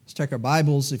Take our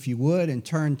Bibles, if you would, and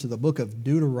turn to the book of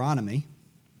Deuteronomy,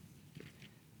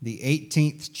 the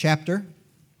 18th chapter.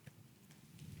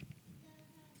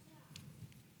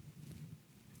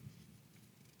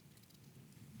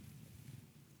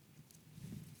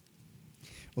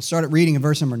 We'll start at reading in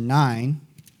verse number 9.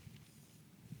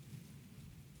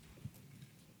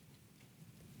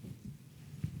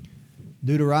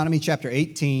 Deuteronomy chapter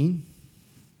 18.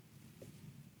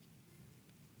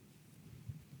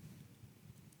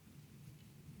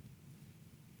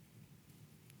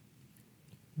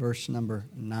 Verse number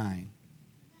 9.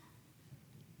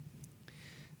 The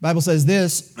Bible says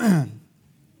this,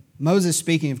 Moses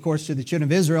speaking, of course, to the children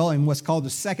of Israel in what's called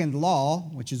the second law,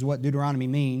 which is what Deuteronomy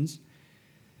means.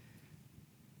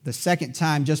 The second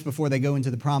time just before they go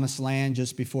into the promised land,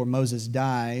 just before Moses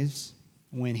dies,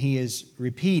 when he is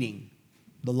repeating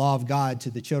the law of God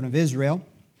to the children of Israel.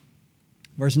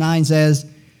 Verse 9 says,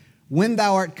 "When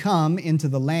thou art come into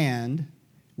the land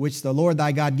which the Lord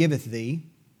thy God giveth thee,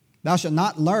 thou shalt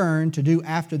not learn to do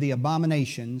after the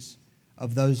abominations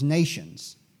of those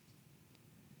nations.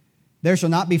 There shall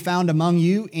not be found among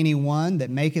you any one that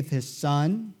maketh his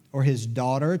son or his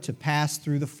daughter to pass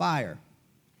through the fire,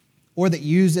 or that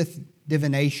useth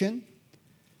divination,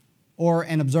 or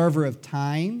an observer of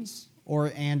times, or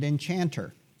an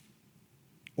enchanter,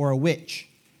 or a witch,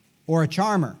 or a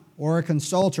charmer, or a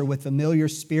consulter with familiar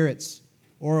spirits,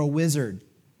 or a wizard,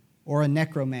 or a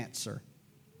necromancer.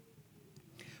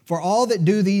 For all that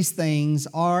do these things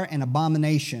are an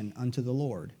abomination unto the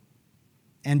Lord.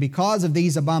 And because of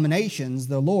these abominations,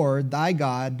 the Lord thy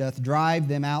God doth drive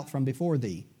them out from before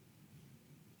thee.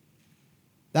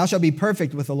 Thou shalt be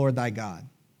perfect with the Lord thy God.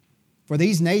 For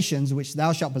these nations which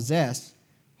thou shalt possess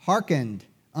hearkened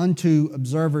unto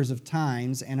observers of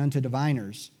times and unto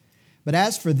diviners. But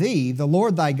as for thee, the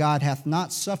Lord thy God hath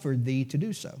not suffered thee to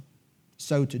do so.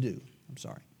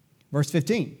 Verse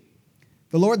 15.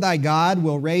 The Lord thy God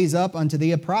will raise up unto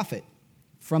thee a prophet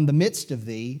from the midst of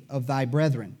thee of thy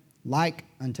brethren, like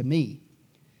unto me.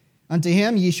 Unto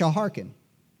him ye shall hearken,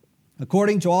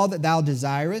 according to all that thou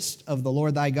desirest of the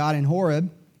Lord thy God in Horeb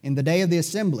in the day of the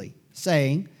assembly,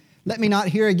 saying, Let me not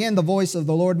hear again the voice of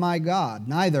the Lord my God,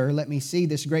 neither let me see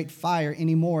this great fire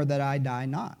any more, that I die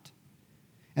not.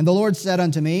 And the Lord said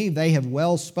unto me, They have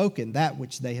well spoken that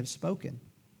which they have spoken.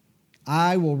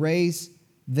 I will raise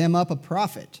them up a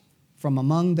prophet from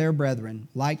among their brethren,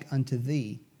 like unto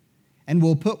thee, and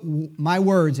will put my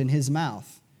words in his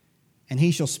mouth, and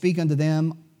he shall speak unto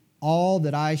them all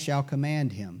that I shall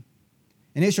command him.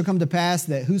 And it shall come to pass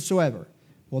that whosoever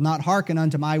will not hearken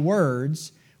unto my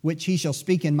words, which he shall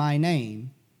speak in my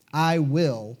name, I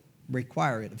will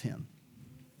require it of him."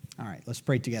 All right, let's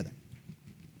pray together.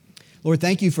 Lord,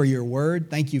 thank you for your word.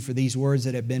 Thank you for these words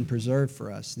that have been preserved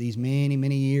for us these many,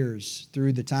 many years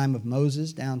through the time of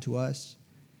Moses down to us.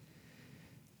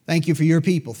 Thank you for your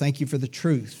people. Thank you for the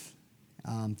truth.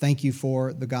 Thank you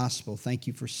for the gospel. Thank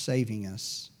you for saving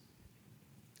us.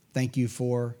 Thank you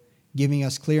for giving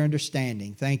us clear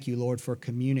understanding. Thank you, Lord, for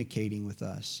communicating with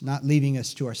us, not leaving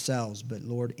us to ourselves, but,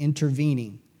 Lord,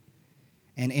 intervening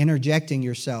and interjecting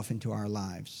yourself into our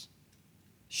lives,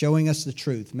 showing us the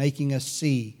truth, making us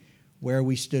see where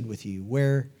we stood with you,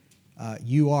 where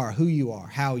you are, who you are,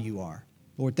 how you are.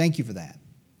 Lord, thank you for that.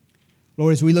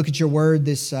 Lord, as we look at your word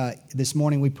this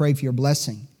morning, we pray for your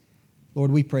blessing. Lord,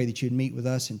 we pray that you'd meet with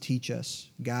us and teach us,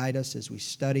 guide us as we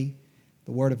study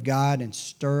the word of God and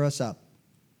stir us up.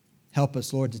 Help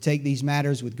us, Lord, to take these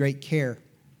matters with great care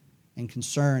and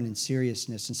concern and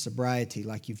seriousness and sobriety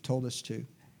like you've told us to.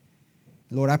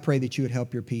 Lord, I pray that you would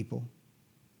help your people.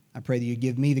 I pray that you'd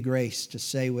give me the grace to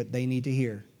say what they need to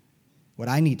hear, what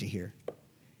I need to hear,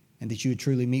 and that you would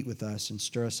truly meet with us and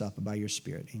stir us up by your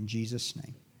Spirit. In Jesus'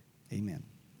 name. Amen.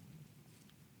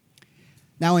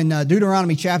 Now in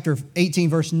Deuteronomy chapter 18,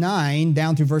 verse 9,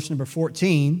 down through verse number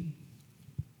 14,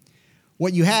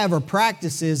 what you have are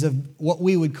practices of what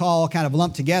we would call, kind of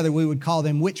lumped together, we would call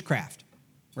them witchcraft,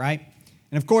 right?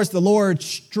 And of course, the Lord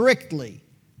strictly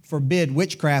forbid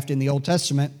witchcraft in the Old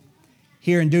Testament,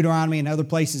 here in Deuteronomy and other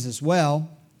places as well.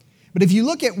 But if you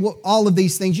look at all of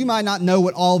these things, you might not know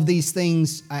what all of these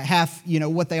things have,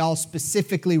 what they all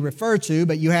specifically refer to,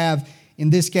 but you have, in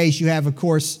this case, you have, of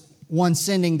course, one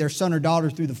sending their son or daughter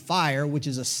through the fire, which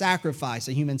is a sacrifice,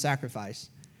 a human sacrifice.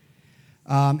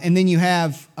 And then you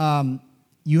have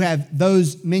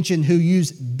those mentioned who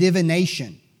use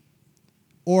divination,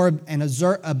 or an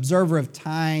observer of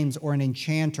times, or an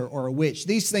enchanter, or a witch.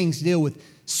 These things deal with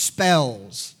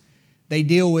spells. They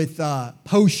deal with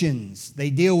potions. They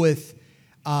deal with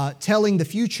telling the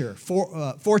future,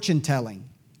 fortune telling.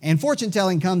 And fortune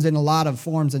telling comes in a lot of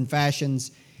forms and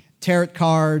fashions. Tarot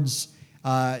cards,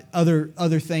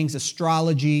 Other things,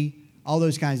 astrology, all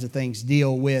those kinds of things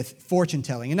deal with fortune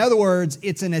telling. In other words,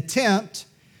 it's an attempt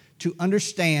to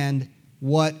understand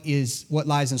what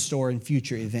lies in store in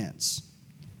future events.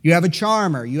 You have a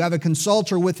charmer, you have a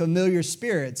consulter with familiar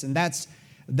spirits, and that's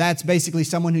basically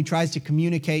someone who tries to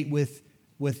communicate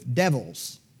with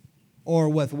devils, or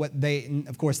with what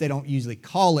of course they don't usually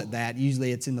call it that.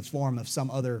 Usually it's in the form of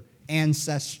some other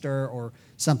ancestor or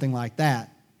something like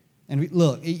that. And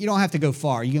look, you don't have to go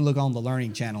far. You can look on the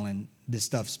Learning Channel and this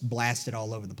stuff's blasted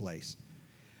all over the place.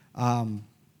 A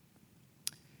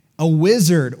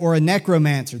wizard or a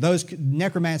necromancer.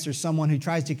 Necromancer is someone who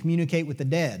tries to communicate with the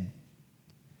dead.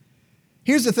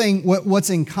 Here's the thing, what's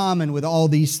in common with all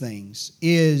these things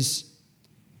is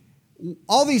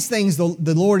all these things the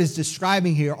Lord is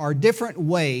describing here are different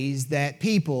ways that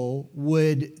people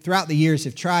would, throughout the years,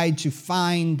 have tried to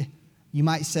find, you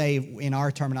might say in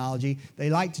our terminology,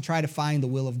 they like to try to find the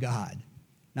will of God.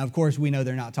 Now, of course, we know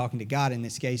they're not talking to God in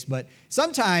this case, but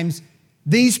sometimes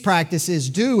these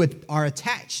practices are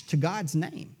attached to God's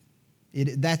name.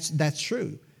 That's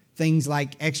true. Things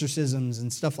like exorcisms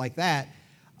and stuff like that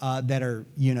that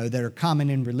are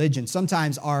common in religion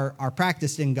sometimes are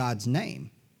practiced in God's name.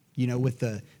 With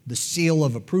the seal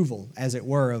of approval, as it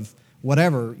were, of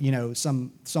whatever,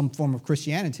 some form of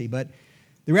Christianity. But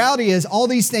the reality is all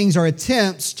these things are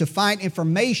attempts to find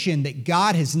information that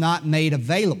God has not made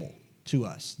available to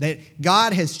us, that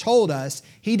God has told us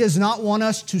He does not want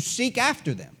us to seek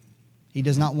after them. He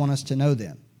does not want us to know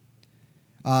them.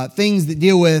 Things that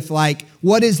deal with, like,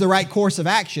 what is the right course of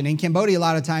action? In Cambodia, a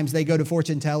lot of times they go to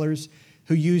fortune tellers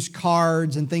who use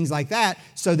cards and things like that,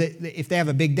 so that if they have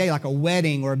a big day, like a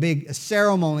wedding or a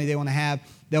ceremony they want to have,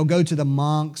 they'll go to the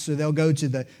monks, or they'll go to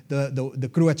the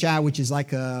kruacha, which is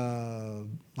like a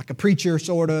preacher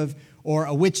sort of, or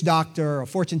a witch doctor, or a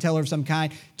fortune teller of some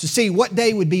kind, to see what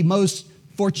day would be most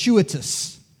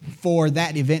fortuitous for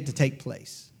that event to take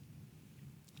place.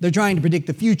 They're trying to predict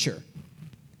the future.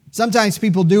 Sometimes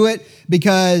people do it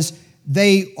because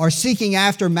they are seeking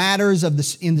after matters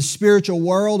in the spiritual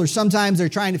world, or sometimes they're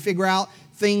trying to figure out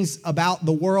things about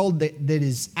the world that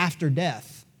is after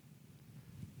death.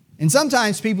 And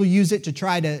sometimes people use it to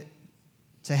try to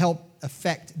help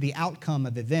affect the outcome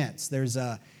of events.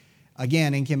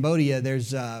 Again, in Cambodia,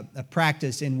 there's a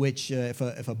practice in which if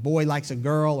a boy likes a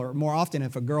girl, or more often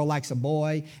if a girl likes a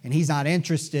boy and he's not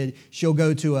interested, she'll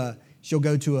go to a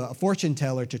fortune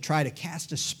teller to try to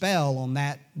cast a spell on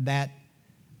that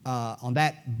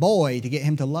boy to get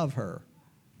him to love her.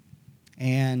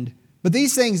 But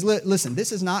these things, listen,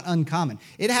 this is not uncommon.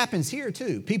 It happens here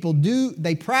too. People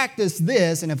they practice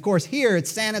this, and of course here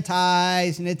it's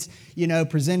sanitized and it's,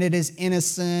 presented as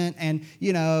innocent, and,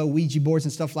 Ouija boards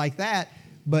and stuff like that.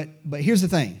 But here's the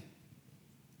thing.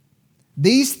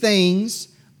 These things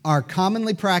are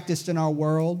commonly practiced in our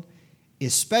world,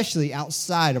 especially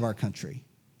outside of our country.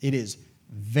 It is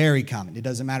very common. It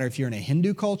doesn't matter if you're in a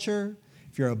Hindu culture,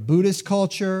 if you're a Buddhist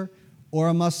culture, or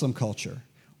a Muslim culture,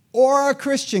 or a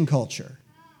Christian culture.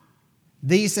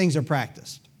 These things are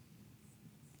practiced.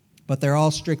 But they're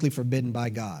all strictly forbidden by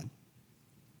God.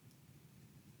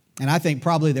 And I think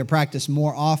probably they're practiced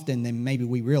more often than maybe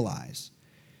we realize.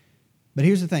 But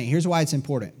here's the thing. Here's why it's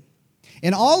important.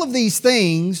 In all of these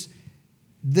things,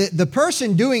 the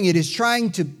person doing it is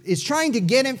trying to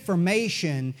get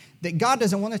information that God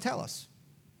doesn't want to tell us.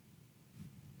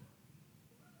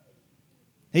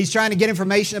 He's trying to get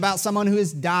information about someone who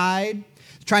has died,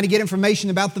 trying to get information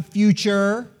about the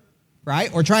future,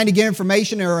 right? Or trying to get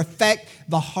information or affect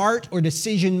the heart or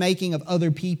decision-making of other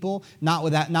people, not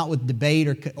with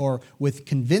debate or with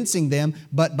convincing them,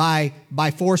 but by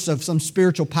force of some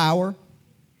spiritual power.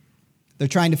 They're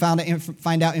trying to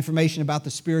find out information about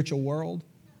the spiritual world.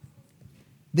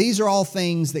 These are all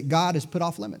things that God has put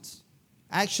off limits.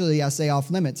 Actually, I say off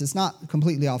limits. It's not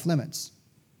completely off limits.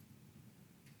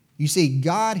 You see,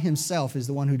 God Himself is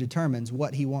the one who determines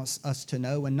what He wants us to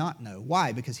know and not know.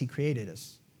 Why? Because He created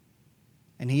us.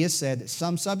 And He has said that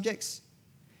some subjects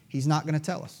He's not going to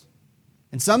tell us.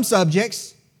 And some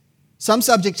subjects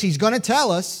He's going to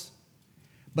tell us,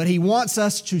 but He wants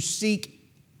us to seek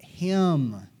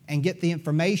Him and get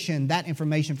that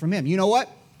information from Him. You know what?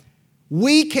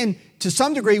 To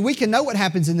some degree, we can know what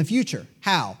happens in the future.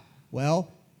 How?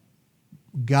 Well,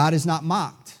 God is not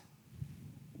mocked.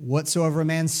 Whatsoever a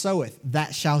man soweth,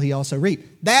 that shall he also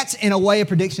reap. That's, in a way, a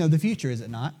prediction of the future, is it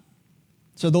not?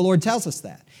 So the Lord tells us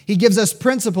that. He gives us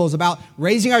principles about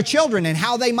raising our children and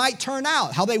how they might turn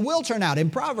out, how they will turn out in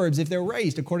Proverbs if they're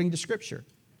raised according to Scripture.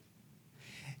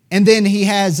 And then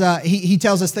he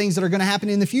tells us things that are going to happen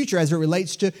in the future as it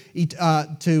relates to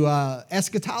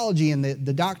eschatology and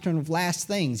the doctrine of last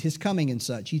things, his coming and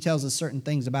such. He tells us certain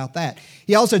things about that.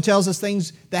 He also tells us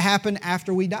things that happen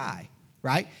after we die,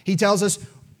 right? He tells us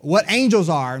what angels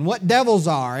are and what devils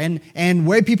are and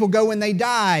where people go when they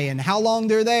die and how long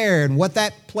they're there and what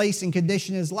that place and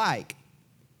condition is like.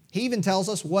 He even tells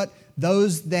us what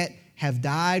those that have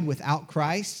died without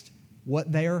Christ,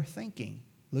 what they are thinking.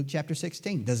 Luke chapter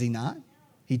 16, does he not?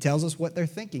 He tells us what they're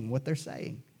thinking, what they're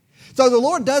saying. So the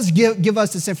Lord does give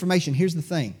us this information. Here's the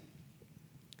thing.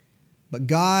 But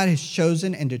God has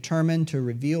chosen and determined to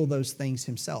reveal those things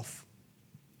himself.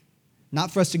 Not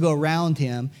for us to go around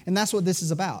him. And that's what this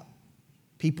is about.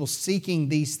 People seeking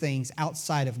these things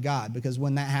outside of God. Because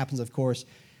when that happens, of course,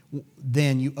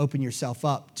 then you open yourself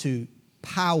up to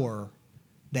power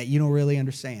that you don't really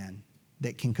understand,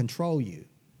 that can control you.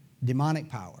 Demonic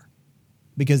power.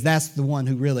 Because that's the one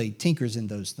who really tinkers in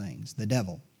those things, the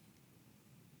devil.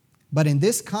 But in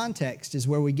this context is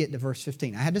where we get to verse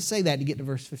 15. I had to say that to get to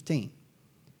verse 15.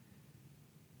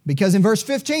 Because in verse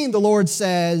 15, the Lord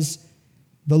says,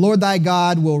 the Lord thy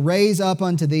God will raise up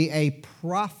unto thee a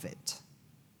prophet.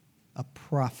 A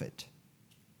prophet.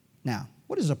 Now,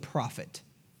 what is a prophet?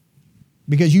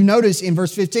 Because you notice in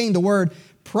verse 15, the word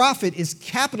prophet is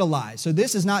capitalized. So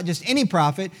this is not just any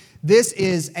prophet. This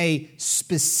is a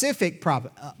specific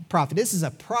prophet. This is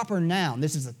a proper noun.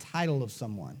 This is a title of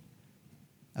someone.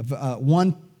 Of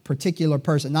one particular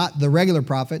person. Not the regular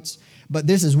prophets, but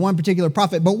this is one particular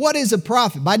prophet. But what is a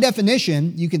prophet? By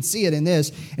definition, you can see it in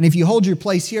this. And if you hold your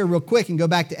place here real quick and go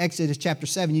back to Exodus chapter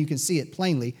 7, you can see it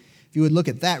plainly. If you would look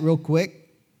at that real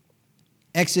quick.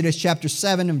 Exodus chapter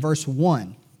 7 and verse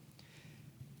 1.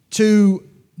 To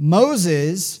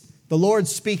Moses, the Lord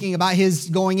speaking about his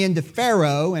going into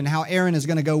Pharaoh and how Aaron is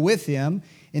going to go with him.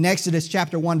 In Exodus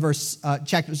chapter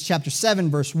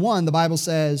 7 verse 1, the Bible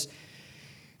says,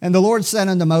 and the Lord said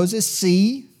unto Moses,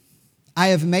 see, I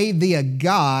have made thee a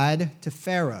god to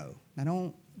Pharaoh.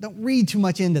 Now don't read too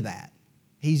much into that.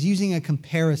 He's using a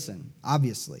comparison,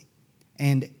 obviously.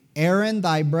 And Aaron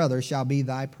thy brother shall be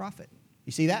thy prophet.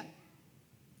 You see that?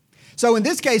 So in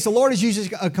this case, the Lord is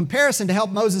using a comparison to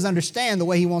help Moses understand the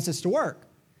way he wants this to work.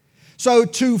 So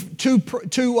to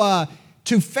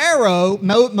Pharaoh,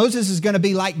 Moses is going to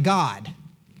be like God.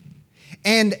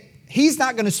 And he's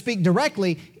not going to speak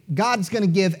directly. God's going to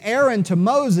give Aaron to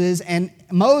Moses, and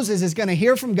Moses is going to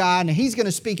hear from God, and he's going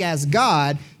to speak as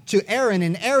God to Aaron,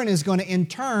 and Aaron is going to in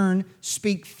turn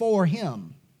speak for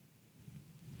him.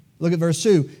 Look at verse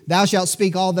 2. Thou shalt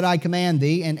speak all that I command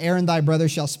thee, and Aaron thy brother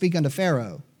shall speak unto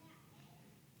Pharaoh,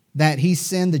 that he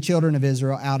send the children of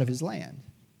Israel out of his land.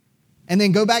 And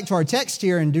then go back to our text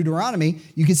here in Deuteronomy.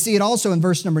 You can see it also in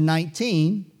verse number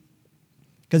 19,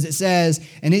 because it says,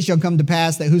 and it shall come to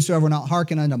pass that whosoever will not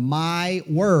hearken unto my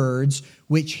words,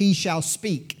 which he shall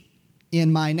speak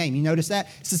in my name. You notice that?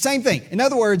 It's the same thing. In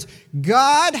other words,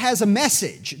 God has a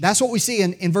message. That's what we see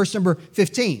in verse number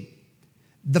 15.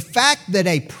 The fact that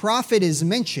a prophet is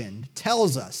mentioned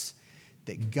tells us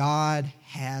that God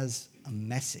has a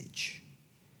message.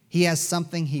 He has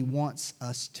something he wants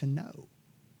us to know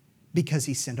because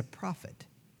he sent a prophet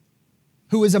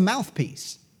who is a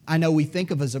mouthpiece. I know we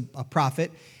think of as a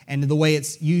prophet, and the way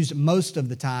it's used most of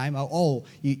the time,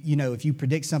 you know, if you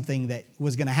predict something that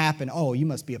was going to happen, you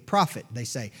must be a prophet, they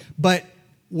say. But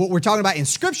what we're talking about in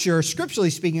Scripture, scripturally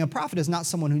speaking, a prophet is not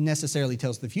someone who necessarily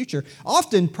tells the future.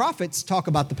 Often prophets talk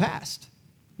about the past,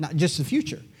 not just the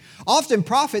future. Often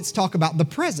prophets talk about the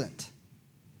present.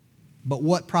 But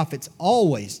what prophets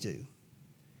always do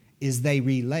is they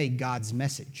relay God's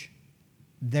message.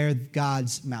 They're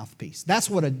God's mouthpiece. That's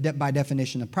what by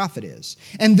definition a prophet is.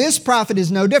 And this prophet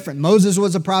is no different. Moses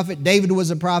was a prophet. David was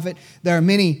a prophet. There are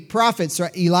many prophets,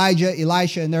 Elijah,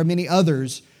 Elisha, and there are many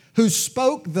others who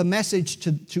spoke the message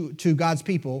to God's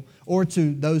people or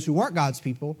to those who weren't God's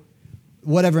people,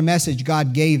 whatever message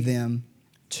God gave them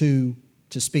to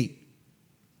speak.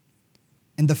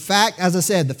 And the fact, as I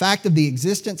said, the fact of the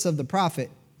existence of the prophet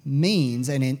means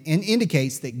and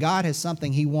indicates that God has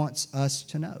something he wants us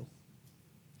to know.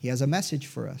 He has a message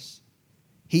for us.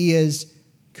 He is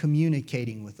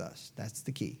communicating with us. That's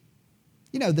the key.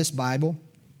 You know, this Bible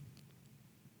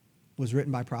was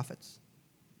written by prophets.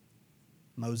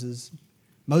 Moses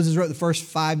wrote the first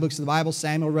 5 books of the Bible.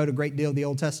 Samuel wrote a great deal of the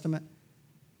Old Testament.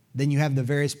 Then you have the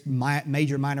various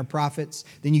major, minor prophets.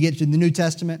 Then you get to the New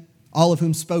Testament, all of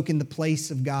whom spoke in the place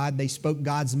of God. They spoke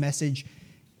God's message.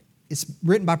 It's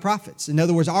written by prophets. In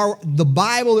other words, the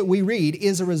Bible that we read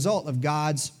is a result of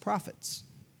God's prophets.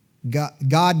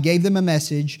 God gave them a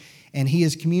message, and he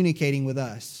is communicating with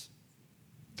us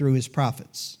through his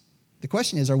prophets. The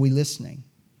question is, are we listening?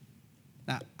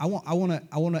 Now, I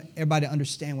want everybody to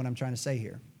understand what I'm trying to say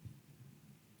here.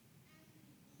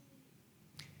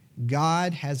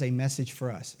 God has a message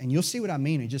for us. And you'll see what I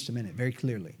mean in just a minute, very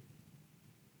clearly.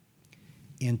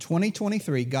 In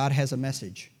 2023, God has a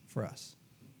message for us.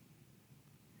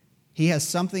 He has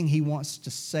something He wants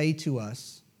to say to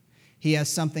us. He has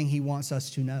something He wants us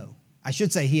to know. I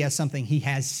should say He has something He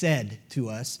has said to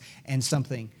us and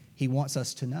something He wants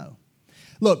us to know.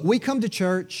 Look, we come to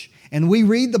church and we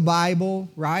read the Bible,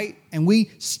 right? And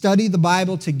we study the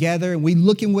Bible together and we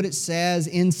look in what it says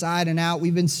inside and out.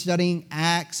 We've been studying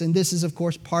Acts, and this is, of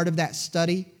course, part of that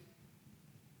study.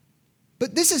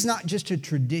 But this is not just a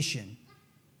tradition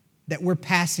that we're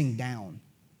passing down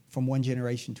from one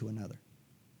generation to another.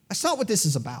 That's not what this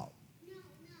is about.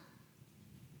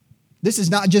 This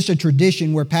is not just a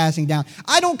tradition we're passing down.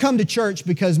 I don't come to church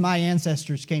because my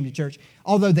ancestors came to church,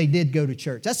 although they did go to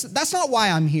church. That's not why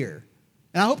I'm here.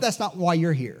 And I hope that's not why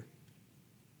you're here.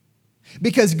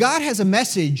 Because God has a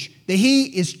message that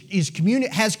He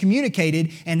has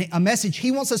communicated, and a message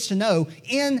He wants us to know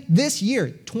in this year,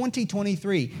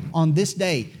 2023, on this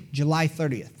day, July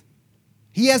 30th.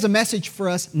 He has a message for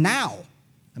us now,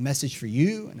 a message for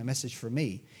you and a message for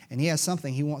me. And He has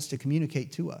something He wants to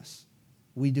communicate to us.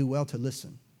 We do well to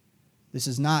listen. This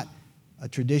is not a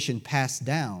tradition passed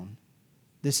down.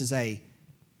 This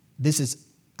is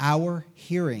our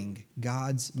hearing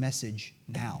God's message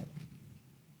now.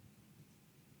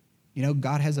 You know,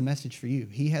 God has a message for you.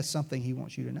 He has something He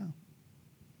wants you to know.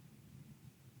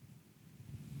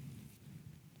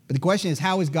 But the question is,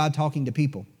 how is God talking to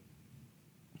people?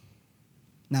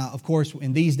 Now, of course,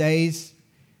 in these days,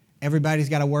 everybody's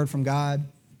got a word from God.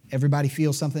 Everybody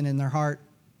feels something in their heart.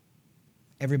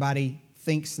 Everybody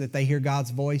thinks that they hear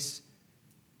God's voice.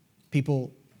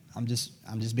 People, I'm just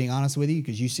being honest with you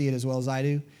because you see it as well as I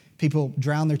do. People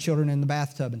drown their children in the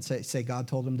bathtub and say God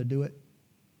told them to do it.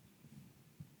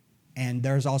 And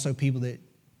there's also people that,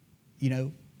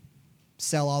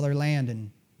 sell all their land and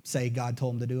say God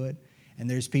told them to do it. And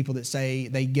there's people that say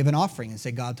they give an offering and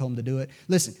say God told them to do it.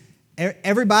 Listen,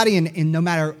 everybody in no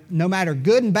matter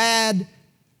good and bad,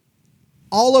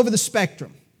 all over the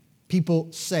spectrum,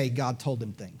 people say God told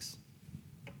them things.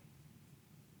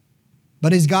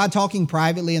 But is God talking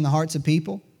privately in the hearts of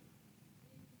people?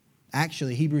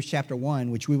 Actually, Hebrews chapter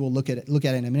 1, which we will look at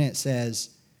in a minute,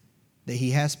 says that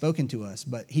He has spoken to us.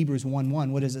 But Hebrews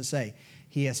 1:1, what does it say?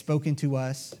 He has spoken to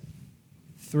us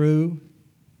through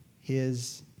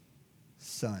His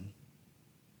Son.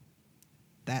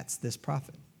 That's this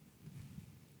prophet.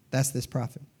 That's this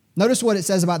prophet. Notice what it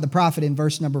says about the prophet in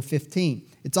verse number 15.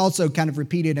 It's also kind of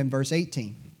repeated in verse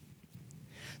 18.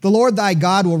 The Lord thy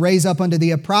God will raise up unto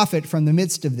thee a prophet from the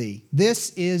midst of thee. This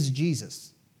is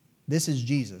Jesus. This is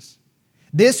Jesus.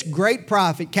 This great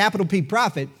prophet, capital P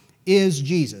prophet, is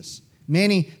Jesus.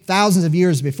 Many thousands of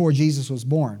years before Jesus was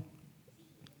born.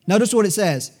 Notice what it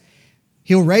says.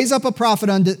 He'll raise up a prophet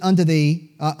unto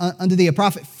thee, a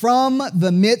prophet from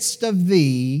the midst of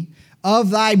thee, of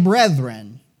thy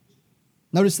brethren.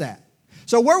 Notice that.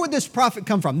 So where would this prophet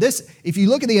come from? If you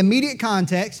look at the immediate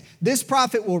context, this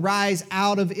prophet will rise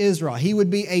out of Israel. He would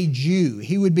be a Jew.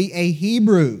 He would be a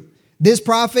Hebrew. This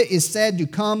prophet is said to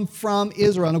come from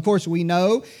Israel. And of course, we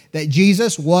know that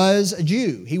Jesus was a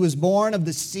Jew. He was born of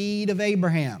the seed of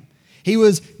Abraham. He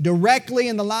was directly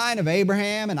in the line of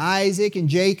Abraham and Isaac and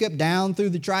Jacob, down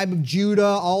through the tribe of Judah,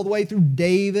 all the way through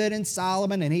David and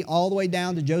Solomon, and all the way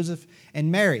down to Joseph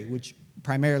and Mary, which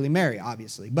primarily Mary,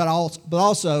 obviously, but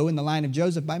also in the line of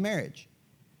Joseph by marriage.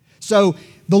 So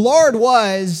the Lord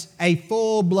was a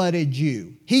full-blooded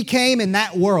Jew. He came in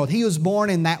that world. He was born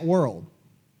in that world.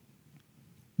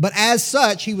 But as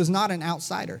such, He was not an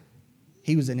outsider.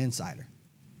 He was an insider.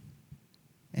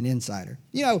 An insider.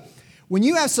 When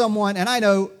you have someone, and I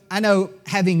know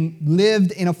having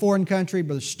lived in a foreign country,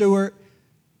 Brother Stewart,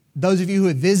 those of you who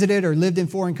have visited or lived in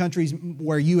foreign countries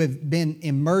where you have been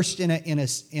immersed in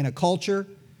a culture,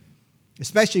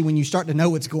 especially when you start to know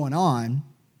what's going on,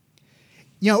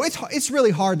 it's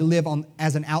really hard to live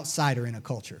as an outsider in a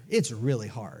culture. It's really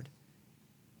hard.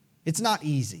 It's not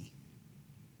easy.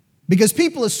 Because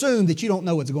people assume that you don't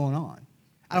know what's going on.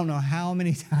 I don't know how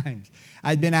many times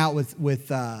I've been out with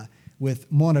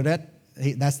Monaret.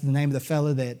 That's the name of the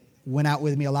fellow that went out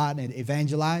with me a lot and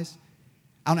evangelized.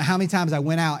 I don't know how many times I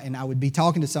went out and I would be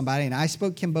talking to somebody and I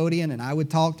spoke Cambodian and I would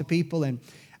talk to people and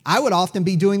I would often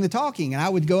be doing the talking and I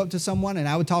would go up to someone and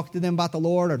I would talk to them about the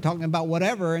Lord or talking about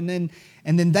whatever and then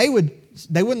they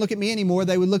wouldn't look at me anymore.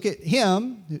 They would look at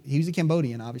him. He was a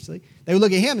Cambodian, obviously. They would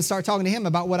look at him and start talking to him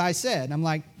about what I said. And I'm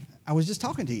like, I was just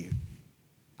talking to you.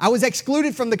 I was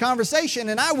excluded from the conversation,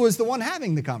 and I was the one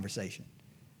having the conversation.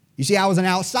 You see, I was an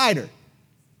outsider.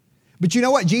 But you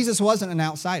know what? Jesus wasn't an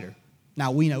outsider.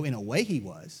 Now, we know in a way he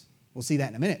was. We'll see that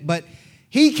in a minute. But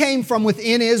he came from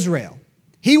within Israel.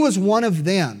 He was one of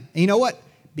them. And you know what?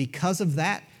 Because of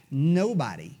that,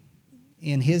 nobody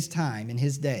in his time, in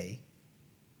his day,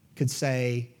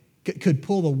 could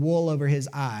pull the wool over his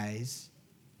eyes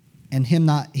and he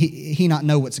not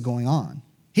know what's going on.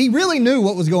 He really knew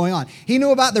what was going on. He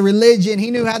knew about the religion.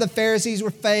 He knew how the Pharisees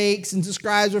were fakes and the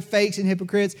scribes were fakes and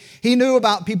hypocrites. He knew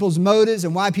about people's motives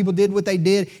and why people did what they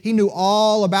did. He knew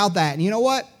all about that. And you know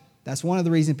what? That's one of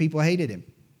the reasons people hated him,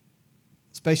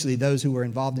 especially those who were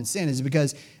involved in sin, is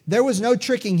because there was no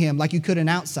tricking him like you could an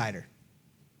outsider.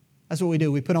 That's what we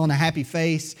do. We put on a happy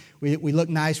face. We look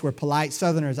nice. We're polite.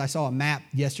 Southerners, I saw a map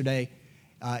yesterday.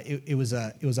 It was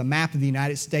a map of the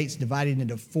United States divided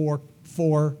into four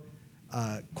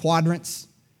quadrants,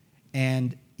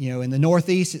 and in the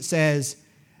Northeast it says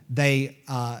they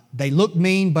look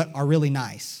mean but are really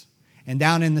nice, and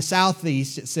down in the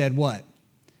Southeast it said what?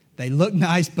 They look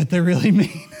nice but they're really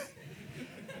mean.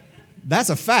 That's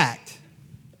a fact.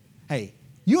 Hey,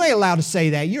 you ain't allowed to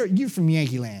say that. You're from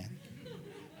Yankee Land.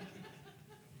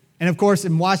 And of course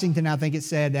in Washington I think it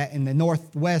said that in the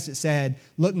Northwest it said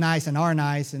look nice and are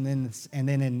nice, and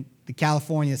then in the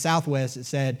California Southwest it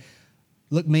said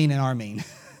look mean and are mean.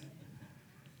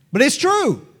 But it's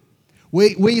true.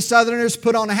 We Southerners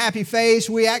put on a happy face.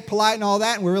 We act polite and all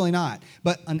that, and we're really not.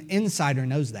 But an insider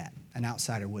knows that. An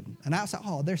outsider wouldn't. An outsider,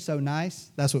 oh, they're so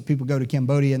nice. That's what people go to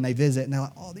Cambodia and they visit, and they're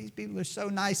like, oh, these people are so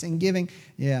nice and giving.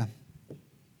 Yeah.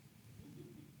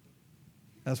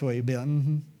 That's what you'd be like,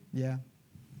 yeah.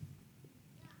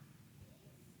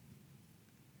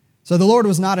 So the Lord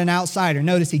was not an outsider.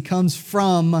 Notice he comes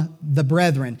from the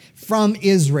brethren, from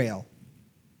Israel.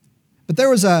 But there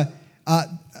was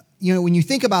when you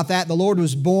think about that, the Lord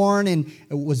was born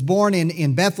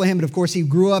in Bethlehem, but of course he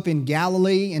grew up in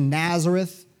Galilee, in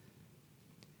Nazareth.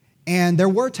 And there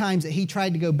were times that he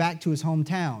tried to go back to his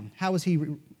hometown. How was he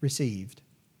received?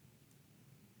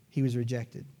 He was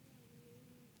rejected.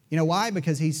 You know why?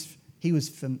 Because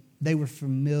they were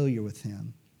familiar with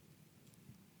him.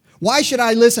 Why should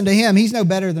I listen to him? He's no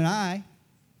better than I.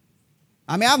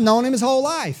 I've known him his whole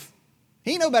life.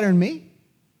 He ain't no better than me.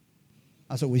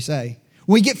 That's what we say.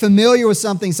 When we get familiar with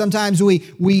something, sometimes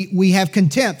we have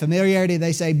contempt. Familiarity,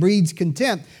 they say, breeds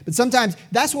contempt. But sometimes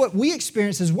that's what we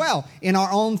experience as well in our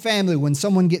own family when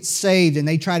someone gets saved and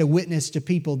they try to witness to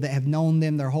people that have known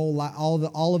them their whole life,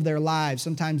 all of their lives.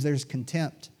 Sometimes there's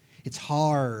contempt. It's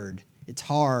hard. It's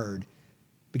hard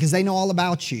because they know all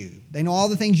about you. They know all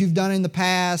the things you've done in the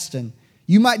past, and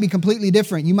you might be completely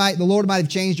different. The Lord might have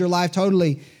changed your life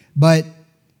totally, but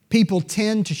people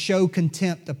tend to show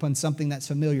contempt upon something that's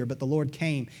familiar, but the Lord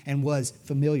came and was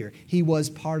familiar. He was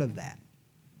part of that.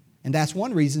 And that's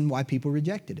one reason why people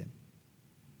rejected him,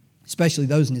 especially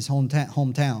those in his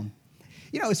hometown.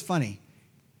 It's funny.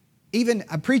 Even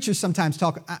preachers sometimes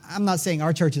talk. I'm not saying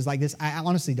our church is like this. I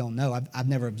honestly don't know. I've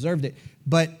never observed it.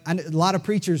 But a lot of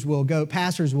preachers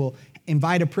pastors will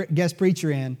invite a guest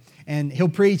preacher in, and he'll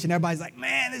preach, and everybody's like,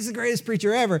 man, this is the greatest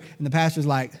preacher ever. And the pastor's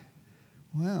like,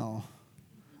 well,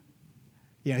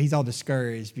 he's all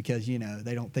discouraged because,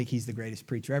 they don't think he's the greatest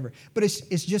preacher ever. But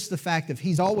it's just the fact of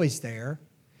he's always there,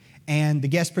 and the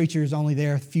guest preacher is only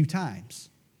there a few times.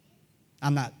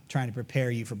 I'm not trying to prepare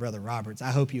you for Brother Roberts.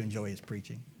 I hope you enjoy his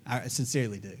preaching. I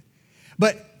sincerely do.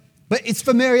 But it's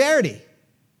familiarity.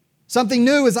 Something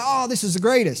new is, oh, this is the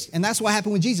greatest. And that's what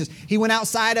happened with Jesus. He went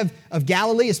outside of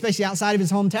Galilee, especially outside of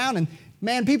his hometown, and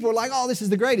man, people were like, oh, this is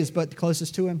the greatest. But the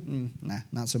closest to him,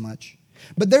 not so much.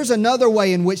 But there's another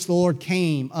way in which the Lord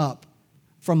came up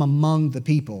from among the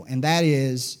people, and that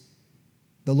is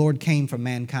the Lord came from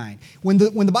mankind. When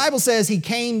the Bible says he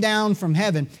came down from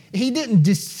heaven, he didn't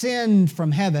descend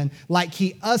from heaven like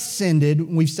he ascended,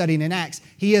 we've studied in Acts.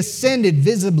 He ascended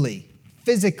visibly,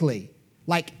 physically,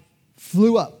 like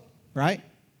flew up, right?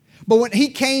 But when he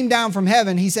came down from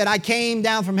heaven, he said, I came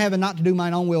down from heaven not to do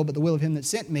mine own will, but the will of him that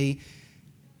sent me.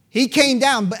 He came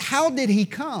down, but how did he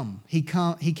come? He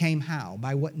came how?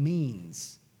 By what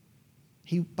means?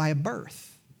 By a birth.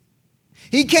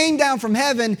 He came down from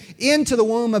heaven into the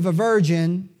womb of a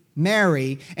virgin,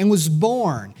 Mary, and was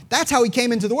born. That's how he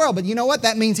came into the world. But you know what?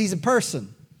 That means he's a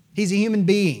person. He's a human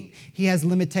being. He has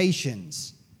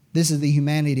limitations. This is the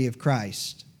humanity of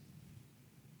Christ.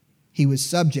 He was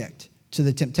subject to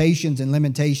the temptations and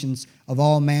limitations of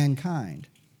all mankind.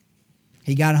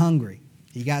 He got hungry.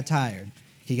 He got tired.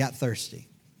 He got thirsty.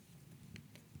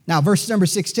 Now, verse number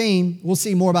 16, we'll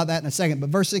see more about that in a second, but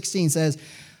verse 16 says,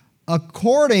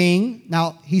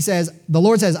 Now he says, the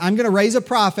Lord says, I'm going to raise a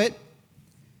prophet.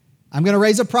 I'm going to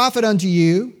raise a prophet unto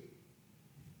you.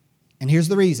 And here's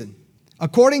the reason.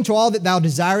 According to all that thou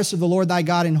desirest of the Lord thy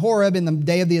God in Horeb in the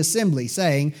day of the assembly,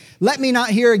 saying, let me not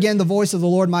hear again the voice of the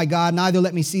Lord my God, neither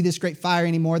let me see this great fire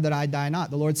anymore, that I die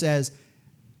not. The Lord says,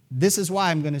 this is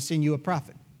why I'm going to send you a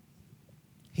prophet.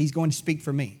 He's going to speak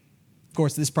for me. Of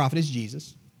course, this prophet is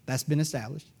Jesus. That's been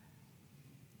established.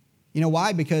 You know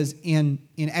why? Because in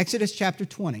Exodus chapter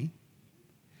 20,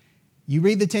 you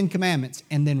read the Ten Commandments,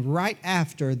 and then right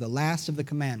after the last of the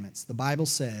commandments, the Bible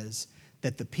says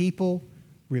that the people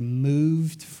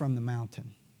removed from the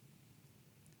mountain.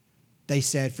 They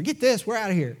said, forget this, we're out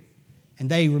of here. And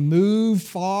they removed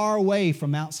far away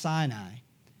from Mount Sinai,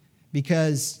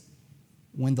 because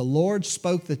when the Lord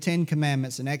spoke the Ten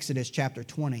Commandments in Exodus chapter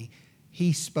 20,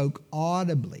 He spoke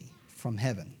audibly from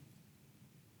heaven.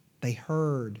 They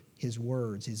heard His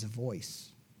words, His voice.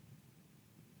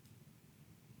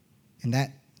 And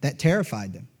that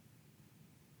terrified them.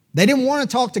 They didn't want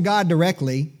to talk to God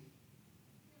directly,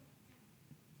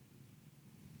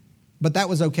 but that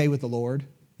was okay with the Lord.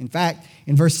 In fact,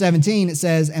 in verse 17 it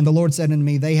says, and the Lord said unto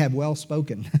me, they have well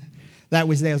spoken. That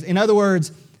was theirs. In other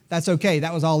words, that's okay.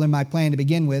 That was all in my plan to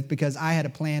begin with, because I had a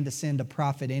plan to send a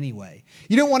prophet anyway.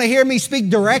 You don't want to hear me speak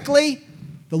directly?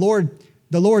 The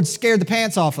Lord scared the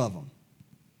pants off of them.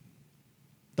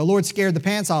 The Lord scared the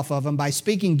pants off of them by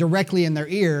speaking directly in their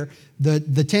ear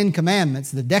the Ten Commandments,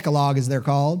 the Decalogue as they're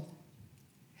called.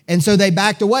 And so they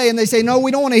backed away and they say, no,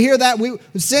 we don't want to hear that. We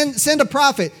send a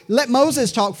prophet. Let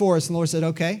Moses talk for us. And the Lord said,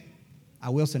 okay, I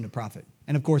will send a prophet.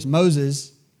 And of course,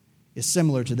 Moses is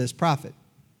similar to this prophet.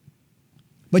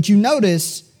 But you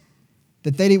notice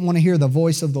that they didn't want to hear the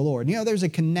voice of the Lord. You know, there's a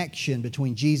connection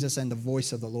between Jesus and the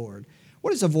voice of the Lord.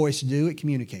 What does a voice do? It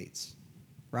communicates,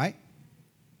 right?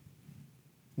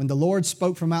 When the Lord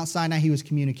spoke from Mount Sinai, He was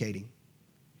communicating.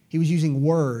 He was using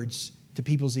words to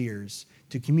people's ears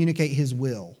to communicate His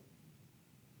will.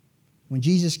 When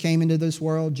Jesus came into this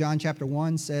world, John chapter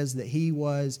 1 says that He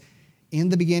was, in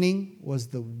the beginning, was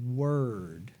the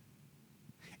Word.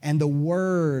 And the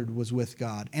Word was with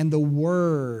God. And the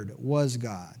Word was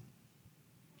God.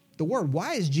 The Word.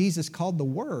 Why is Jesus called the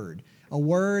Word? A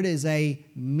word is a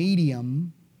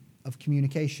medium of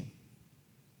communication.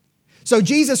 So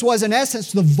Jesus was, in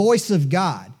essence, the voice of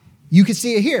God. You can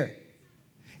see it here.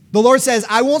 The Lord says,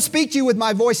 I won't speak to you with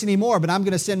my voice anymore, but I'm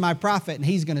going to send my prophet, and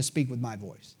he's going to speak with my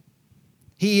voice.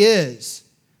 He is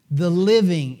the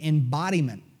living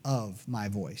embodiment of my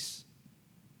voice.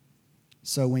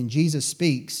 So when Jesus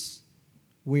speaks,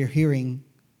 we're hearing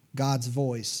God's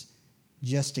voice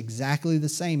just exactly the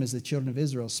same as the children of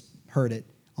Israel heard it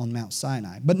on Mount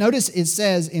Sinai. But notice it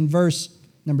says in verse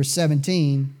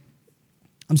 18,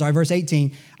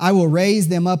 I will raise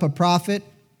them up a prophet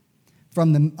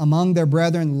among their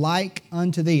brethren like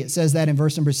unto thee. It says that in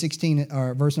verse number 16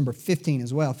 or verse number 15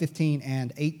 as well, 15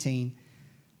 and 18.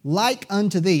 Like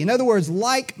unto thee. In other words,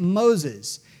 like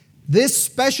Moses. This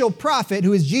special prophet,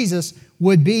 who is Jesus,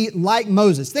 would be like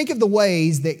Moses. Think of the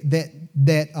ways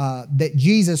that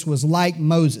Jesus was like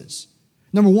Moses.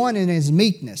 Number one, in his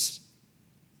meekness.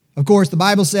 Of course, the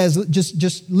Bible says,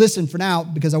 just listen for now,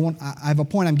 because I have a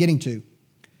point I'm getting to.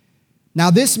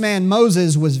 Now this man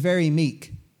Moses was very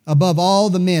meek, above all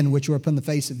the men which were upon the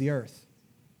face of the earth.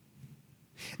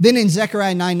 Then in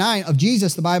Zechariah 9:9 of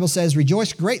Jesus, the Bible says,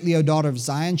 rejoice greatly, O daughter of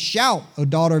Zion. Shout, O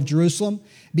daughter of Jerusalem.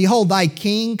 Behold, thy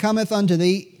king cometh unto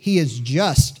thee. He is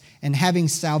just and having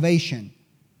salvation,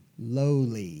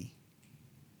 lowly,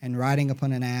 and riding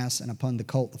upon an ass, and upon the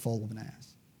colt, the foal of an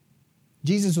ass.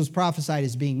 Jesus was prophesied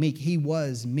as being meek. He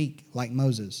was meek like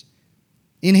Moses.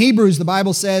 In Hebrews, the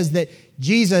Bible says that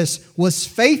Jesus was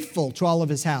faithful to all of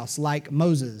his house, like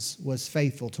Moses was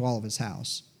faithful to all of his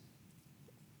house.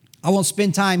 I won't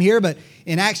spend time here, but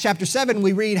in Acts chapter 7,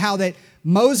 we read how that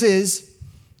Moses,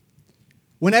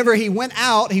 whenever he went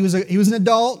out, he was an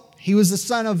adult. He was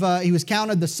he was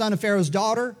counted the son of Pharaoh's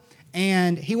daughter,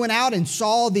 and he went out and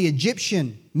saw the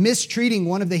Egyptian mistreating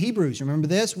one of the Hebrews. Remember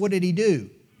this? What did he do?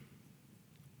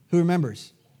 Who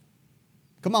remembers?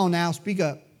 Come on now, speak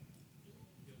up.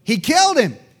 He killed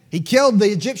him. He killed the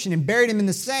Egyptian and buried him in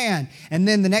the sand. And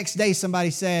then the next day, somebody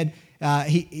said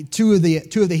two of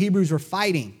the Hebrews were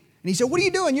fighting. And he said, what are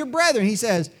you doing? Your brethren. He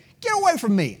says, get away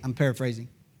from me. I'm paraphrasing.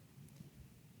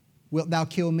 Wilt thou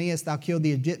kill me as thou killed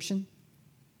the Egyptian?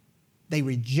 They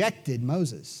rejected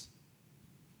Moses.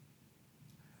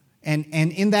 And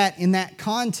in that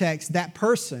context, that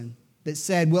person that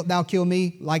said, wilt thou kill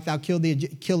me like thou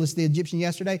killest the Egyptian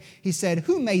yesterday? He said,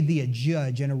 who made thee a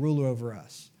judge and a ruler over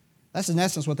us? That's in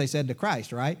essence what they said to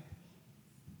Christ, right?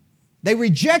 They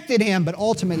rejected him, but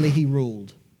ultimately he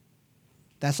ruled.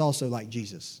 That's also like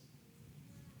Jesus.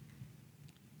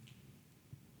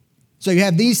 So you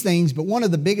have these things, but one of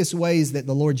the biggest ways that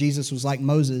the Lord Jesus was like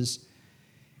Moses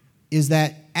is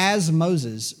that as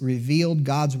Moses revealed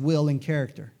God's will and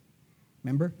character.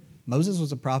 Remember, Moses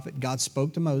was a prophet. God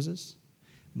spoke to Moses.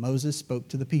 Moses spoke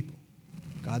to the people.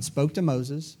 God spoke to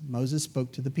Moses. Moses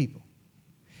spoke to the people.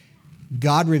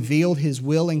 God revealed his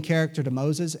will and character to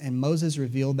Moses, and Moses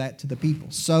revealed that to the people.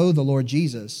 So the Lord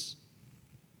Jesus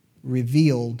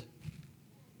revealed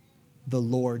the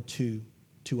Lord to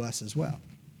us as well.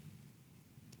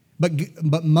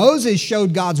 But Moses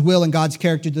showed God's will and God's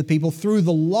character to the people through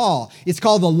the law. It's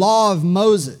called the law of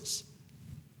Moses.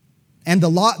 And the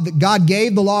law, God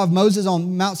gave the law of Moses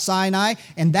on Mount Sinai,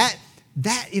 and that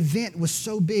event was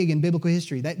so big in biblical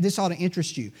history that this ought to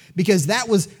interest you, because that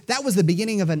was the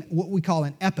beginning of what we call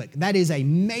an epic. That is a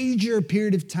major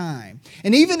period of time.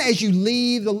 And even as you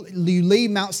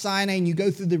leave Mount Sinai and you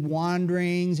go through the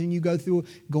wanderings and you go through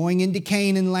going into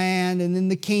Canaan land and then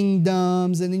the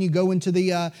kingdoms and then you go into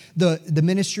the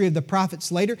ministry of the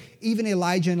prophets later, even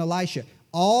Elijah and Elisha,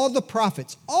 all the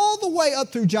prophets, all the way up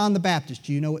through John the Baptist,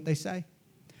 do you know what they say?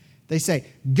 They say,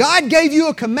 God gave you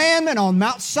a commandment on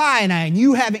Mount Sinai and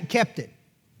you haven't kept it.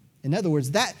 In other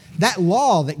words, that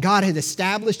law that God had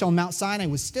established on Mount Sinai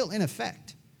was still in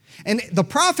effect. And the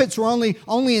prophets were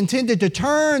only intended to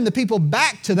turn the people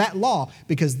back to that law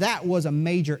because that was a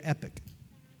major epic.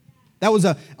 That was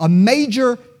a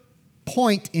major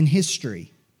point in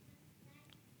history.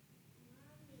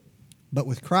 But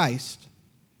with Christ,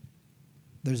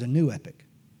 there's a new epic.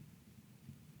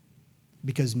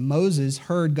 Because Moses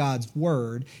heard God's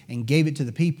word and gave it to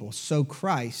the people, so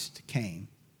Christ came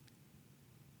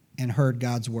and heard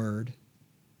God's word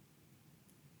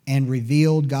and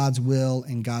revealed God's will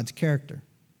and God's character.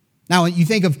 Now, you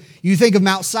think of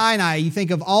Mount Sinai, you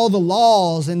think of all the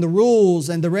laws and the rules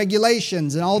and the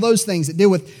regulations and all those things that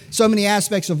deal with so many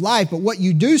aspects of life. But what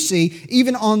you do see,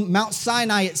 even on Mount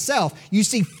Sinai itself, you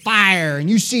see fire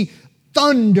and you see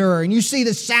thunder and you see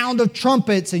the sound of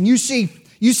trumpets and you see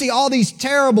all these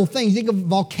terrible things. Think of a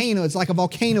volcano. It's like a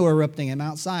volcano erupting at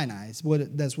Mount Sinai.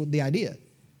 That's what the idea.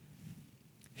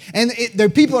 And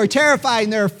people are terrified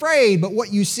and they're afraid, but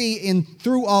what you see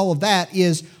through all of that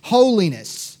is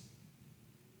holiness.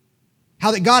 How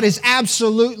that God is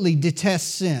absolutely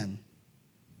detests sin.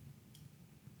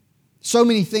 So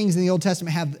many things in the Old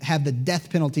Testament have the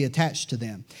death penalty attached to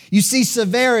them. You see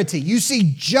severity. You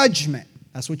see judgment.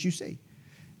 That's what you see.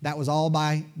 That was all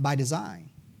by design.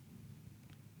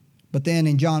 But then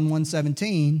in John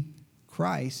 1:17,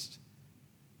 Christ,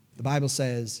 the Bible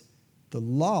says, the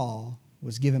law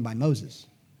was given by Moses,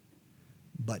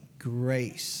 but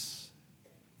grace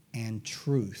and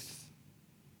truth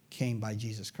came by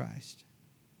Jesus Christ.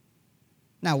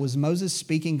 Now, was Moses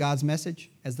speaking God's message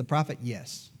as the prophet?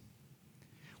 Yes.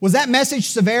 Was that message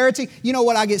severity? You know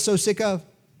what I get so sick of?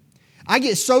 I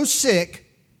get so sick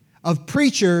of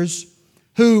preachers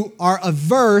who are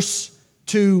averse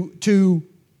to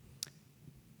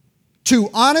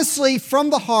honestly, from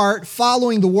the heart,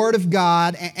 following the Word of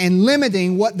God and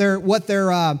limiting what their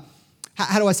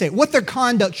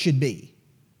conduct should be,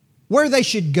 where they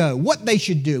should go, what they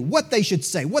should do, what they should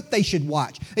say, what they should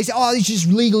watch. They say, oh, it's just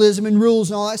legalism and rules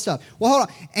and all that stuff. Well, hold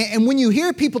on. And when you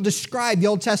hear people describe the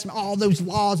Old Testament, all those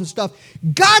laws and stuff,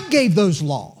 God gave those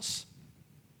laws,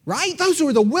 right? Those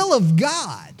were the will of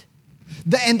God.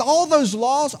 And all those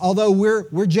laws, although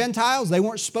we're Gentiles, they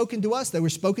weren't spoken to us, they were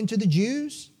spoken to the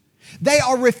Jews. They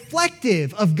are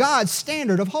reflective of God's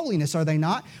standard of holiness, are they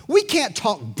not? We can't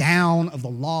talk down of the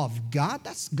law of God.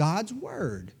 That's God's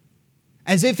word.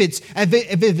 As if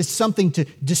it's something to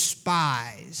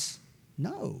despise.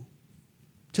 No.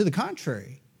 To the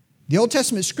contrary. The Old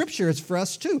Testament scripture is for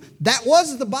us too. That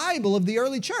was the Bible of the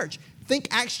early church. Think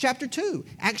Acts chapter 2,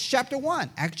 Acts chapter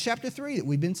 1, Acts chapter 3 that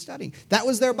we've been studying. That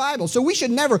was their Bible. So we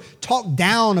should never talk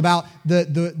down about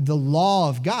the law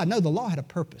of God. No, the law had a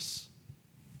purpose.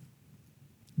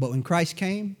 But when Christ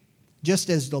came, just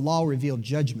as the law revealed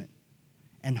judgment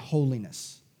and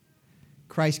holiness,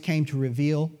 Christ came to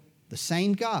reveal the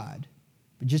same God,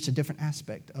 but just a different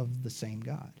aspect of the same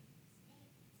God.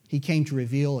 He came to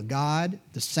reveal a God,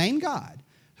 the same God,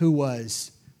 who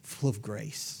was full of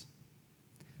grace,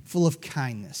 full of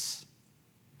kindness,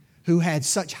 who had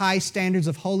such high standards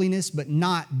of holiness but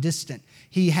not distant.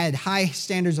 He had high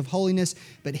standards of holiness,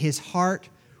 but his heart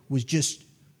was just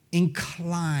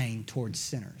inclined towards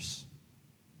sinners.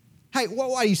 Hey,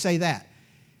 why do you say that?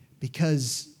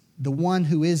 Because the one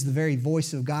who is the very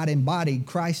voice of God embodied,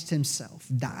 Christ himself,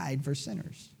 died for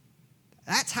sinners.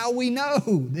 That's how we know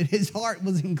that his heart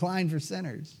was inclined for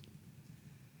sinners.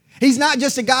 He's not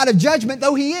just a God of judgment,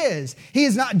 though He is. He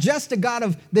is not just a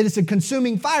God that is a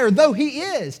consuming fire, though He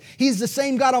is. He's the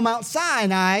same God on Mount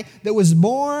Sinai that was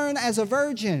born as a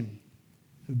virgin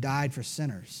who died for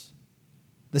sinners.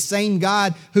 The same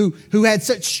God who had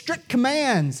such strict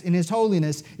commands in His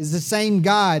holiness is the same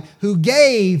God who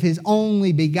gave His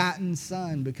only begotten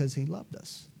Son because He loved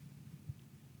us.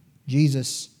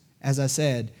 Jesus, as I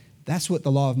said, that's what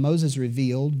the law of Moses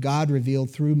revealed. God revealed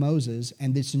through Moses,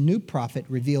 and this new prophet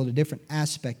revealed a different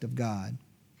aspect of God.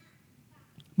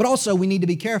 But also, we need to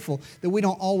be careful that we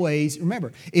don't always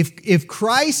remember. If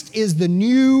Christ is the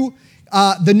new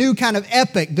kind of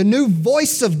epic, the new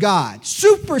voice of God,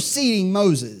 superseding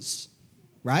Moses,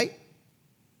 right?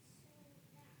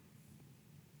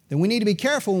 Then we need to be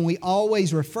careful when we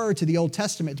always refer to the Old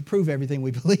Testament to prove everything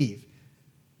we believe.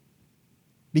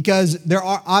 Because there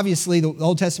are, obviously, the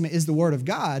Old Testament is the Word of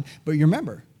God, but you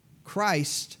remember,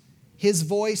 Christ, His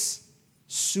voice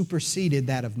superseded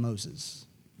that of Moses.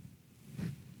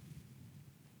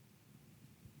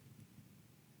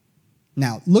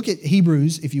 Now, look at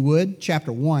Hebrews, if you would,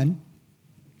 chapter 1.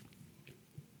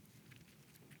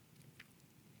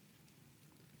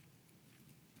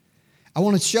 I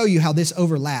want to show you how this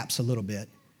overlaps a little bit.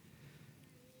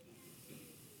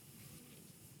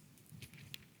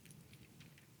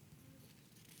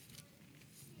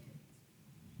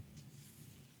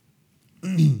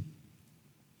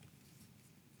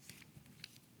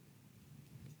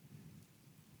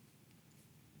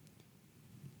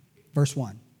 Verse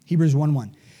 1, Hebrews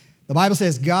 1:1. The Bible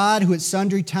says, God, who at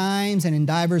sundry times and in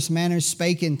diverse manners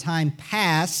spake in time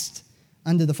past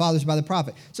unto the fathers by the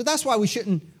prophet. So that's why we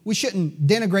shouldn't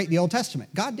denigrate the Old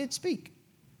Testament. God did speak.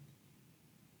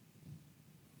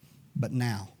 But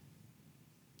now,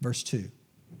 verse 2,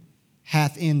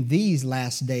 hath in these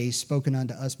last days spoken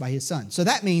unto us by His Son. So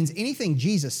that means anything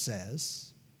Jesus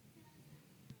says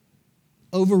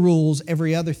overrules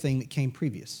every other thing that came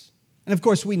previous. And of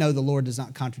course, we know the Lord does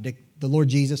not contradict. The Lord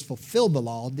Jesus fulfilled the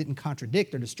law, didn't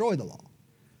contradict or destroy the law.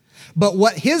 But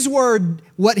what His word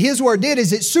did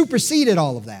is it superseded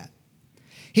all of that.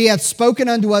 He hath spoken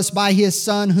unto us by His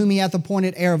Son, whom He hath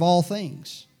appointed heir of all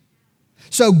things.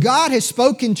 So God has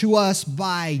spoken to us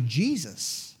by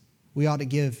Jesus. We ought to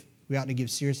give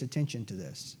serious attention to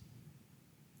this.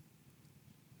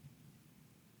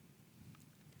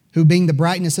 Who being the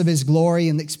brightness of His glory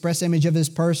and the express image of His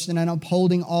person, and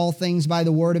upholding all things by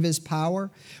the word of His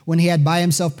power, when He had by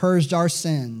Himself purged our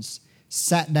sins,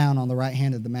 sat down on the right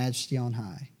hand of the Majesty on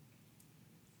high.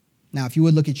 Now, if you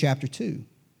would look at chapter 2.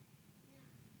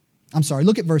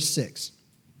 Look at verse 6.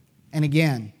 And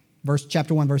again,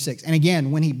 chapter 1, verse 6. And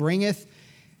again, when He bringeth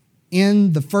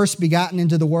in the first begotten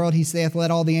into the world, He saith,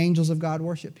 let all the angels of God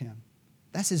worship Him.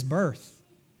 That's His birth.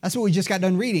 That's what we just got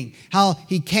done reading. How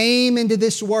He came into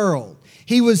this world.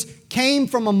 He came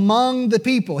from among the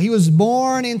people. He was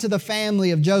born into the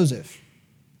family of Joseph.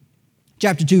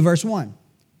 Chapter 2, verse 1.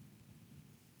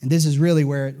 And this is really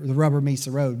where the rubber meets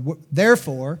the road.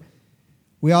 Therefore,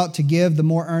 we ought to give the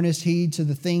more earnest heed to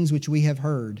the things which we have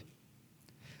heard,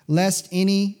 lest at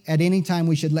any time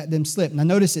we should let them slip. Now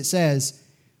notice it says,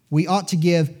 we ought to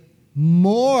give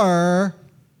more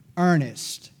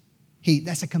earnest heed.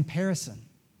 That's a comparison.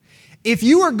 If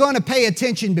you were going to pay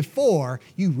attention before,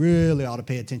 you really ought to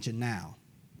pay attention now.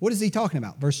 What is he talking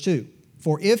about? Verse 2.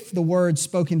 For if the word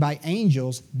spoken by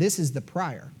angels, this is the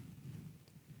prior,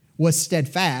 was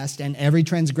steadfast, and every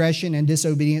transgression and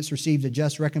disobedience received a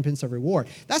just recompense of reward.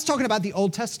 That's talking about the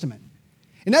Old Testament.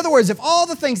 In other words, if all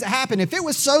the things that happened, if it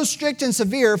was so strict and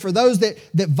severe for those that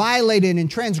violated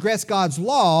and transgressed God's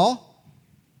law,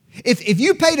 if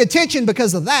you paid attention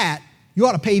because of that, you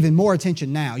ought to pay even more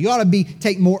attention now. You ought to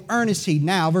take more earnest heed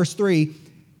now. Verse 3,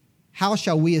 how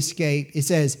shall we escape? It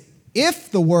says,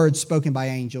 if the word spoken by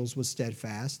angels was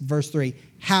steadfast. Verse 3,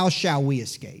 how shall we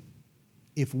escape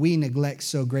if we neglect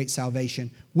so great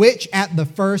salvation, which at the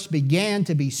first began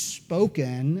to be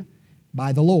spoken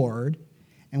by the Lord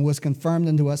and was confirmed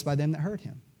unto us by them that heard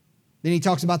Him? Then he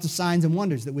talks about the signs and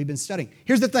wonders that we've been studying.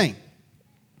 Here's the thing.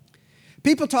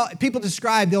 People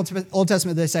describe the Old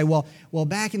Testament, they say, well,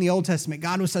 back in the Old Testament,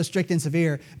 God was so strict and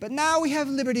severe, but now we have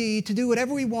liberty to do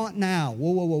whatever we want now.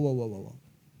 Whoa.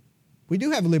 We do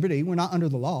have liberty. We're not under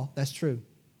the law. That's true.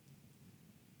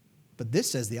 But this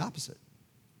says the opposite.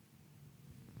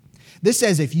 This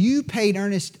says if you paid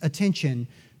earnest attention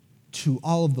to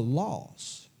all of the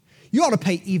laws, you ought to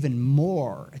pay even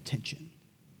more attention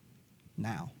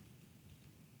now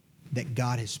that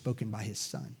God has spoken by His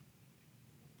Son.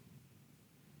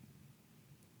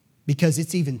 Because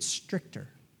it's even stricter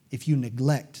if you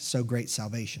neglect so great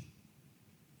salvation.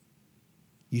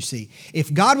 you see.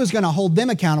 If God was going to hold them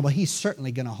accountable, He's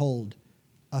certainly going to hold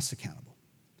us accountable.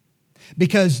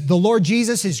 Because the Lord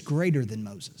Jesus is greater than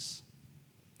Moses.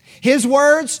 His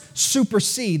words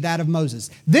supersede that of Moses.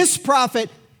 This prophet,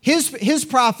 his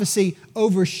prophecy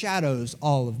overshadows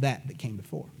all of that came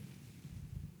before.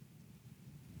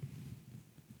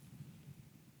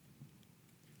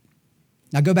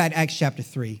 Now go back to Acts chapter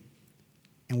 3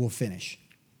 and we'll finish.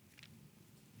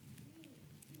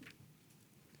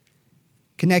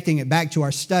 Connecting it back to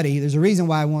our study, there's a reason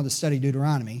why I wanted to study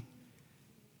Deuteronomy,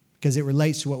 because it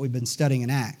relates to what we've been studying in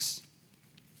Acts.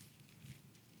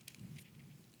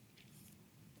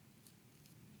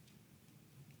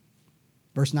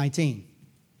 Verse 19,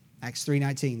 Acts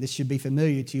 3:19. This should be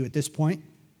familiar to you at this point.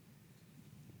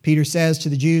 Peter says to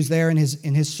the Jews there in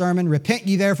his sermon, "Repent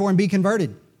ye therefore and be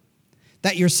converted,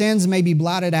 that your sins may be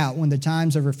blotted out when the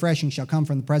times of refreshing shall come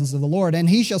from the presence of the Lord. And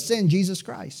He shall send Jesus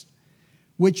Christ,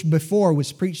 which before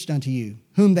was preached unto you,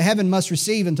 whom the heaven must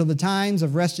receive until the times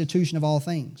of restitution of all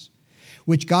things,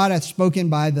 which God hath spoken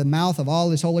by the mouth of all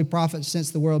His holy prophets since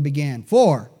the world began.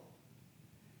 For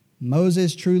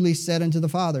Moses truly said unto the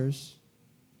fathers,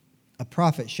 A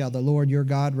prophet shall the Lord your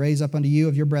God raise up unto you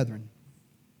of your brethren,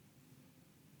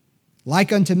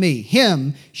 like unto me.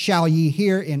 Him shall ye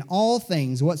hear in all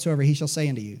things whatsoever He shall say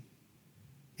unto you.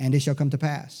 And it shall come to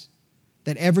pass,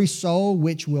 that every soul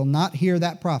which will not hear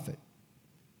that prophet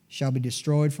shall be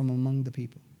destroyed from among the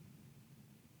people."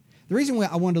 The reason why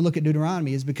I wanted to look at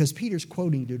Deuteronomy is because Peter's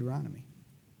quoting Deuteronomy.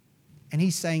 And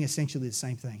he's saying essentially the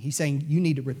same thing. He's saying you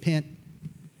need to repent.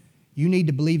 You need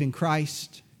to believe in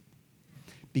Christ.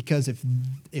 Because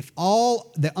if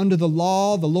all that under the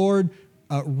law the Lord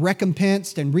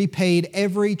recompensed and repaid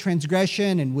every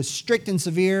transgression and was strict and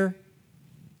severe,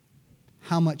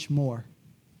 how much more?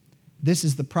 This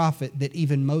is the prophet that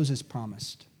even Moses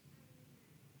promised,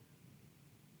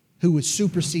 who would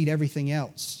supersede everything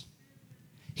else.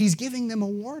 He's giving them a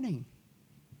warning.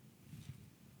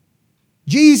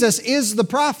 Jesus is the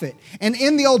prophet. And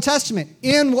in the Old Testament,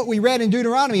 in what we read in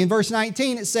Deuteronomy, in verse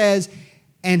 19, it says,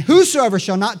 "And whosoever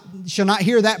shall not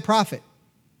hear that prophet,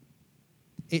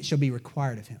 it shall be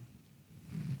required of him."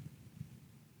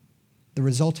 The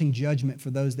resulting judgment for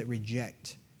those that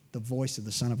reject the voice of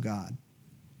the Son of God.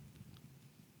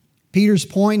 Peter's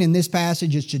point in this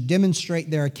passage is to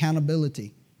demonstrate their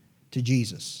accountability to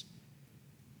Jesus,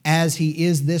 as He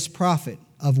is this prophet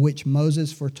of which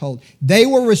Moses foretold. They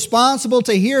were responsible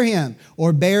to hear Him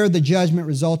or bear the judgment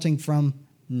resulting from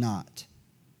not.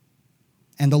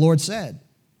 And the Lord said,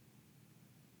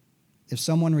 if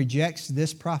someone rejects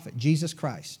this prophet, Jesus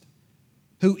Christ,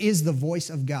 who is the voice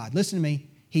of God. Listen to me.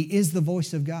 He is the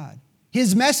voice of God.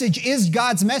 His message is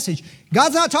God's message.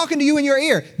 God's not talking to you in your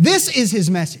ear. This is His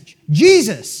message.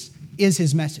 Jesus is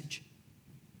His message.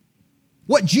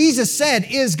 What Jesus said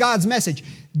is God's message.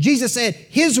 Jesus said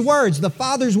His words, the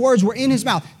Father's words, were in His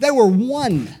mouth. They were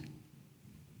one.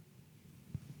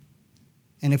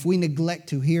 And if we neglect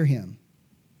to hear Him,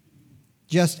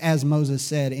 just as Moses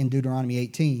said in Deuteronomy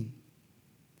 18,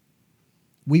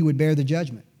 we would bear the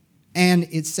judgment. And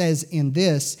it says in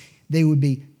this, they would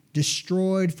be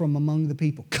destroyed from among the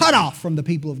people, cut off from the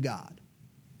people of God,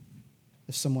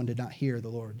 if someone did not hear the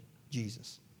Lord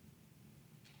Jesus.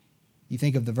 You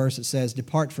think of the verse that says,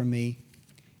 "Depart from me,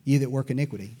 ye that work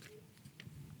iniquity."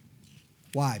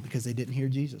 Why? Because they didn't hear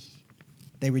Jesus.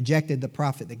 They rejected the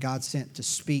prophet that God sent to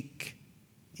speak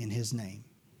in His name.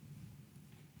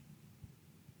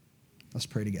 Let's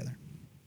pray together.